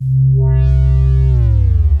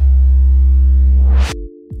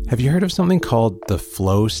Have you heard of something called the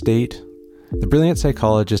flow state? The brilliant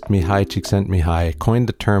psychologist Mihaly Csikszentmihalyi coined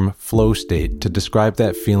the term flow state to describe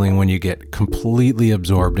that feeling when you get completely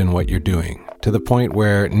absorbed in what you're doing, to the point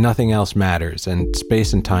where nothing else matters and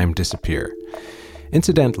space and time disappear.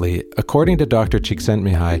 Incidentally, according to Dr.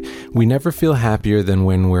 Csikszentmihalyi, we never feel happier than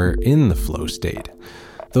when we're in the flow state.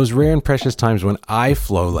 Those rare and precious times when I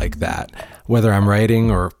flow like that, whether I'm writing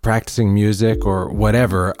or practicing music or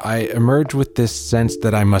whatever, I emerge with this sense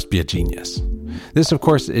that I must be a genius. This, of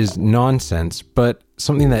course, is nonsense, but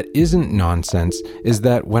something that isn't nonsense is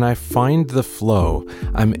that when I find the flow,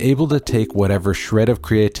 I'm able to take whatever shred of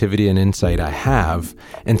creativity and insight I have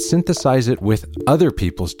and synthesize it with other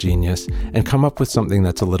people's genius and come up with something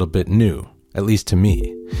that's a little bit new, at least to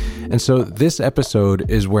me. And so this episode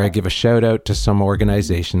is where I give a shout out to some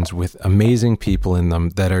organizations with amazing people in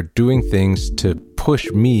them that are doing things to push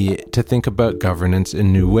me to think about governance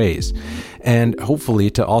in new ways, and hopefully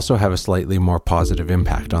to also have a slightly more positive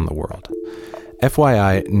impact on the world.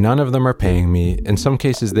 FYI, none of them are paying me. In some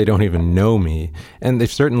cases, they don't even know me, and they've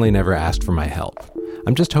certainly never asked for my help.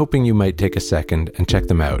 I'm just hoping you might take a second and check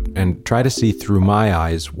them out and try to see through my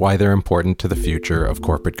eyes why they're important to the future of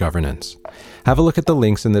corporate governance. Have a look at the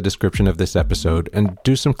links in the description of this episode and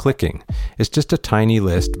do some clicking. It's just a tiny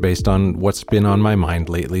list based on what's been on my mind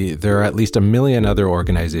lately. There are at least 1 million other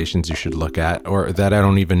organizations you should look at, or that I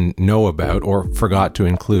don't even know about or forgot to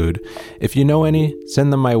include. If you know any,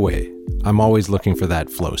 send them my way. I'm always looking for that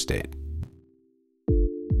flow state.